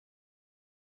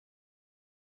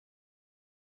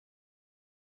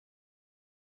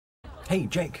Hey,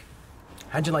 Jake,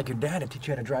 how'd you like your dad to teach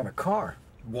you how to drive a car?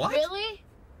 What? Really?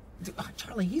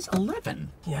 Charlie, he's 11.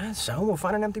 Yeah, so we'll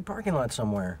find an empty parking lot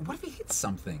somewhere. What if he hits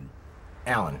something?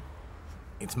 Alan,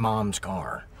 it's Mom's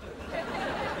car.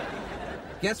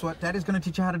 Guess what? Daddy's gonna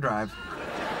teach you how to drive.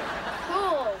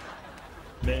 Cool.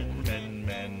 Men.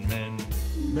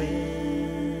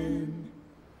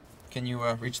 Can you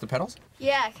reach the pedals?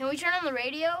 Yeah, can we turn on the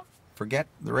radio? Forget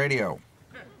the radio.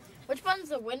 Which button's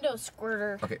the window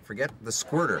squirter? Okay, forget the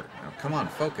squirter. Now, come on,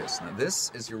 focus. Now,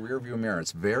 this is your rear view mirror.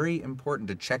 It's very important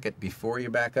to check it before you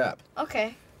back up.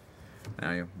 Okay.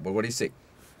 Now, what do you see?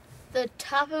 The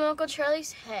top of Uncle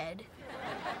Charlie's head.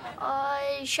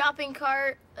 A shopping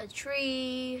cart, a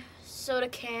tree, soda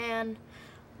can.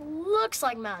 Looks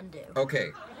like Mountain Dew.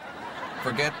 Okay,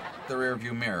 forget the rear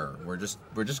view mirror. We're just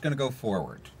gonna go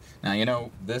forward. Now, you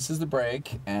know, this is the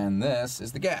brake and this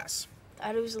is the gas.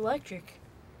 Thought it was electric.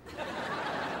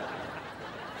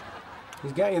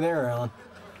 He's got you there, Alan.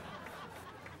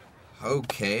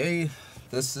 Okay,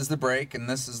 this is the brake and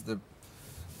this is the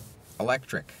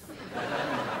electric.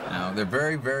 Now, they're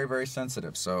very, very, very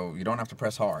sensitive, so you don't have to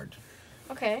press hard.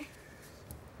 Okay.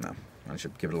 No, I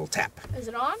should give it a little tap. Is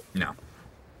it on? No.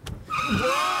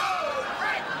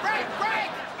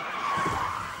 Brake!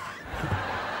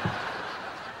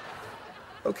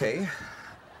 Okay,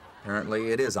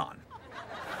 apparently it is on.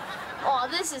 Oh,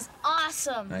 this is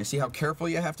awesome. Now, you see how careful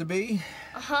you have to be?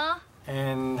 Uh-huh.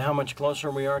 And how much closer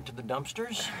we are to the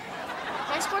dumpsters?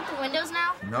 Can I squirt the windows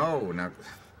now? No.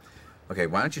 Okay,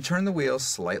 why don't you turn the wheel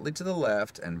slightly to the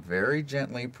left and very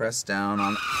gently press down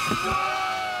on...